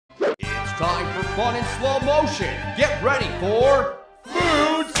time for fun in slow motion. Get ready for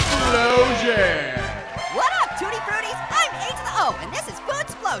Food Explosion! What up, Tutti Fruities? I'm A to the O, and this is Food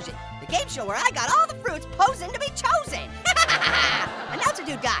Explosion, the game show where I got all the fruits posing to be chosen. Announcer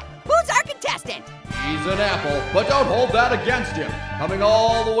dude guy, who's our contestant? He's an apple, but don't hold that against him. Coming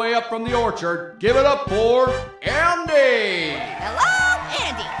all the way up from the orchard, give it up for Andy! Hello,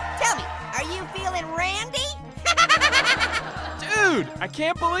 Andy. Tell me, are you feeling randy? Dude, I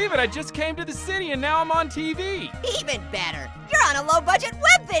can't believe it. I just came to the city and now I'm on TV. Even better, you're on a low-budget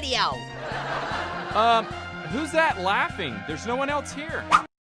web video. Who's that laughing? There's no one else here.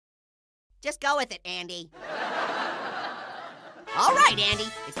 Just go with it, Andy. All right, Andy,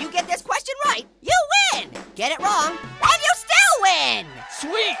 if you get this question right, you win. Get it wrong, and you still win.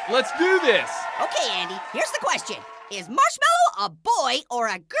 Sweet, let's do this. Okay, Andy, here's the question. Is Marshmallow a boy or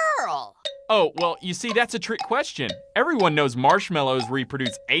a girl? Oh, well, you see, that's a trick question. Everyone knows marshmallows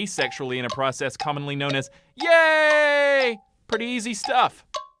reproduce asexually in a process commonly known as yay! Pretty easy stuff.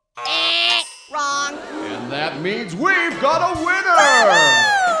 Wrong. And that means we've got a winner!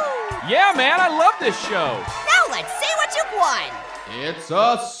 Yeah, man, I love this show. Now let's see what you've won. It's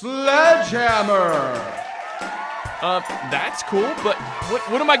a sledgehammer! That's cool, but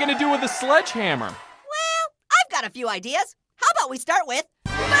what am I gonna do with a sledgehammer? Well, I've got a few ideas. How about we start with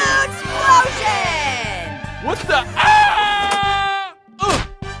Food Explosion! What the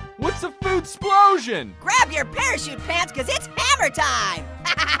What's a food explosion? Grab your parachute pants, cause it's hammer time!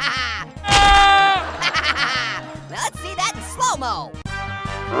 Let's see that in slow-mo.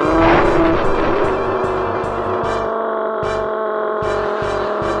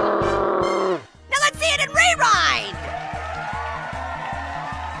 Now let's see it in rewind!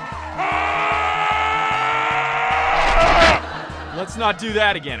 Let's not do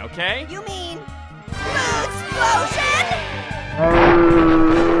that again, okay? You mean Food Explosion?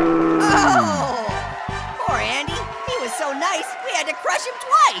 Oh! Poor Andy. He was so nice, we had to crush him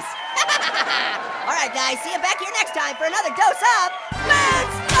twice. All right, guys, see you back here next time for another dose of Food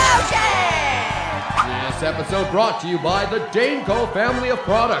Explosion! This episode brought to you by the Daneco family of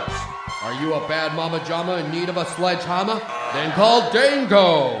products. Are you a bad mama jama in need of a sledgehammer? Then call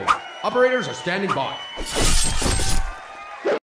Daneco. Operators are standing by.